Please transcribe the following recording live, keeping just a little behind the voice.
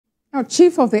Now,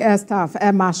 Chief of the Air Staff,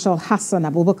 Air Marshal Hasan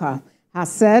Abubakar, has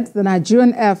said the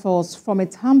Nigerian Air Force, from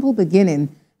its humble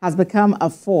beginning, has become a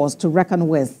force to reckon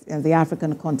with in the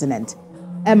African continent.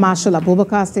 Air Marshal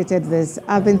Abubakar stated this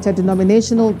at the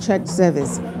interdenominational church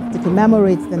service to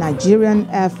commemorate the Nigerian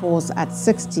Air Force at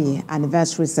 60th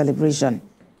anniversary celebration.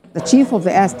 The Chief of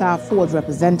the Air Staff, who was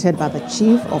represented by the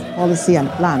Chief of Policy and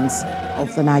Plans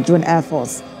of the Nigerian Air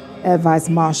Force, Air Vice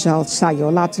Marshal Sayo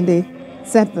Olatunde,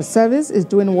 said the service is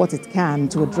doing what it can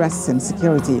to address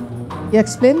insecurity. He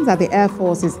explained that the Air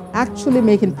Force is actually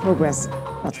making progress,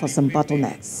 but for some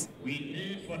bottlenecks. We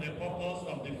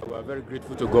are very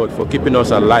grateful to God for keeping us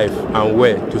alive and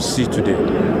well to see today.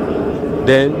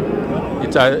 Then,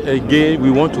 again,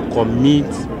 we want to commit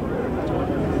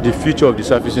the future of the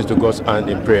services to God's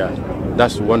hand in prayer.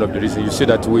 That's one of the reasons. You see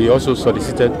that we also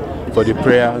solicited for the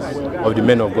prayers of the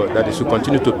men of God, that they should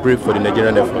continue to pray for the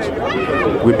Nigerian Air Force.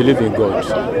 We believe in God,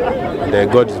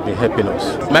 and God has been helping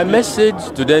us. My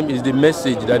message to them is the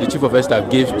message that the Chief of Air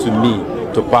Staff gave to me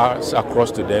to pass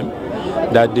across to them,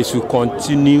 that they should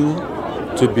continue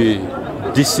to be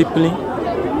disciplined,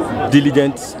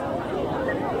 diligent,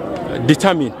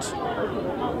 determined,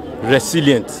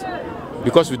 resilient,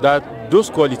 because without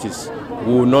those qualities,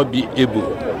 we will not be able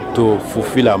to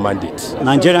fulfill our mandate.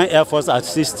 Nigerian Air Force at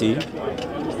 60,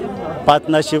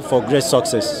 partnership for great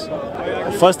success.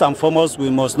 First and foremost, we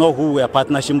must know who we are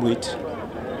partnering with,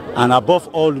 and above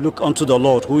all, look unto the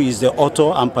Lord, who is the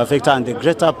author and perfecter and the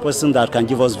greater person that can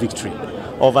give us victory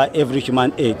over every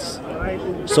human aid.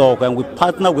 So when we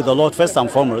partner with the Lord, first and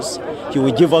foremost, He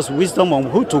will give us wisdom on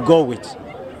who to go with,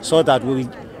 so that we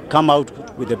will come out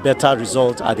with a better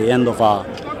result at the end of our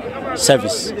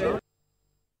service.